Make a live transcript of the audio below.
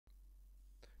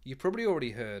You've probably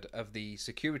already heard of the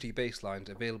security baselines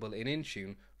available in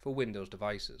Intune for Windows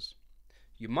devices.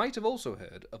 You might have also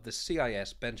heard of the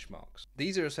CIS benchmarks.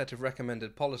 These are a set of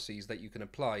recommended policies that you can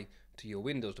apply to your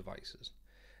Windows devices.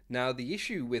 Now, the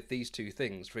issue with these two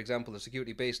things, for example, the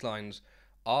security baselines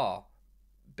are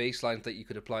baselines that you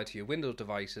could apply to your Windows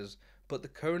devices, but the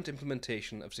current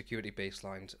implementation of security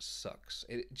baselines sucks.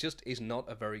 It just is not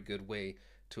a very good way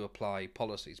to apply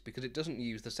policies because it doesn't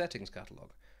use the settings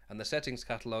catalog. And the settings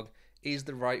catalog is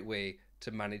the right way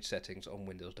to manage settings on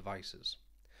Windows devices.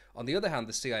 On the other hand,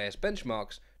 the CIS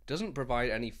benchmarks doesn't provide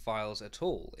any files at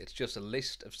all. It's just a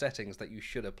list of settings that you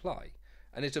should apply,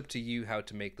 and it's up to you how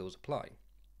to make those apply.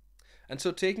 And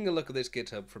so taking a look at this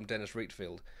GitHub from Dennis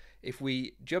Reitfield, if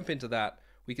we jump into that,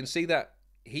 we can see that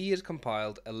he has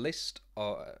compiled a list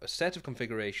or a set of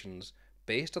configurations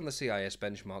based on the CIS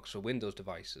benchmarks for Windows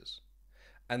devices.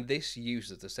 And this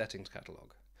uses the settings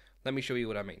catalog. Let me show you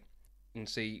what I mean. You can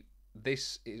see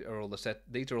these are all the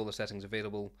settings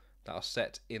available that are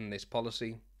set in this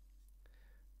policy.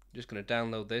 I'm just going to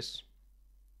download this.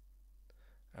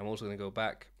 I'm also going to go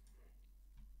back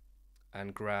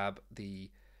and grab the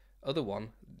other one.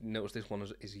 Notice this one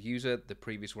is user. The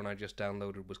previous one I just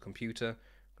downloaded was computer.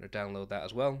 I'm going to download that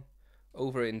as well.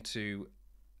 Over into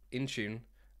Intune,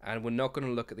 and we're not going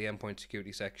to look at the endpoint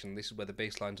security section. This is where the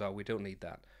baselines are. We don't need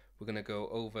that. We're going to go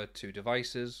over to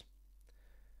devices,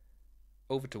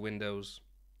 over to Windows,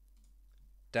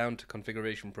 down to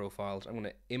configuration profiles. I'm going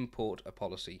to import a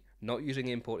policy, not using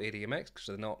import ADMX because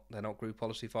they're not group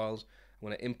policy files. I'm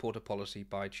going to import a policy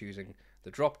by choosing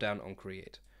the drop down on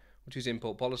create. We'll choose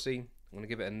import policy. I'm going to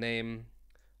give it a name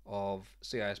of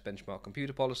CIS benchmark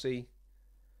computer policy.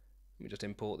 Let me just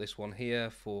import this one here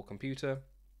for computer.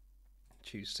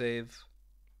 Choose save.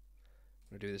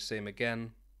 I'm going to do the same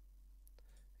again.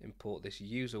 Import this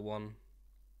user one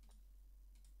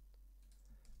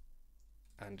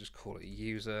and just call it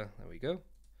user. There we go.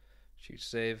 Choose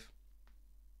save.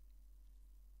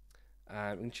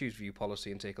 And we can choose view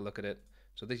policy and take a look at it.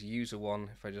 So this user one,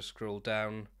 if I just scroll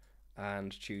down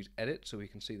and choose edit so we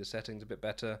can see the settings a bit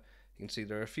better, you can see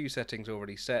there are a few settings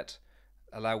already set.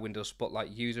 Allow Windows Spotlight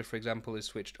user, for example, is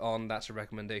switched on. That's a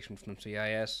recommendation from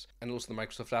CIS. And also the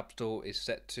Microsoft App Store is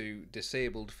set to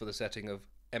disabled for the setting of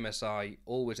MSI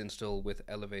always install with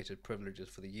elevated privileges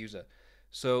for the user.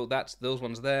 So that's those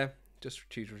ones there. Just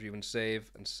choose review and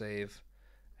save,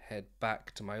 head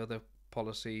back to my other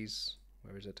policies.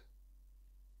 Where is it?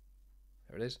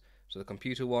 There it is. So the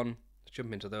computer one, let's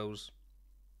jump into those.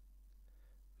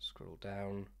 Scroll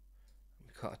down.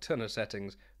 We've got a ton of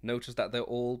settings. Notice that they're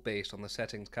all based on the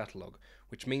settings catalog,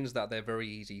 which means that they're very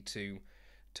easy to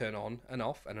turn on and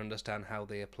off and understand how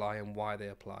they apply and why they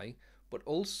apply. But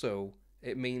also,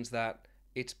 it means that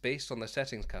it's based on the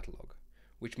settings catalog,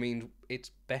 which means it's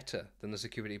better than the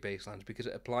security baselines because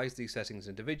it applies these settings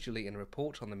individually and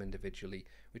reports on them individually,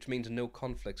 which means no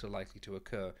conflicts are likely to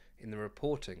occur in the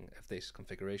reporting of this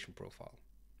configuration profile.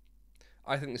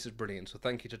 I think this is brilliant, so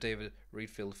thank you to David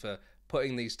Reitfield for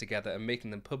putting these together and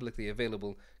making them publicly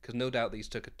available, because no doubt these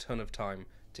took a ton of time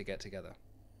to get together.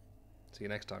 See you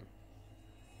next time.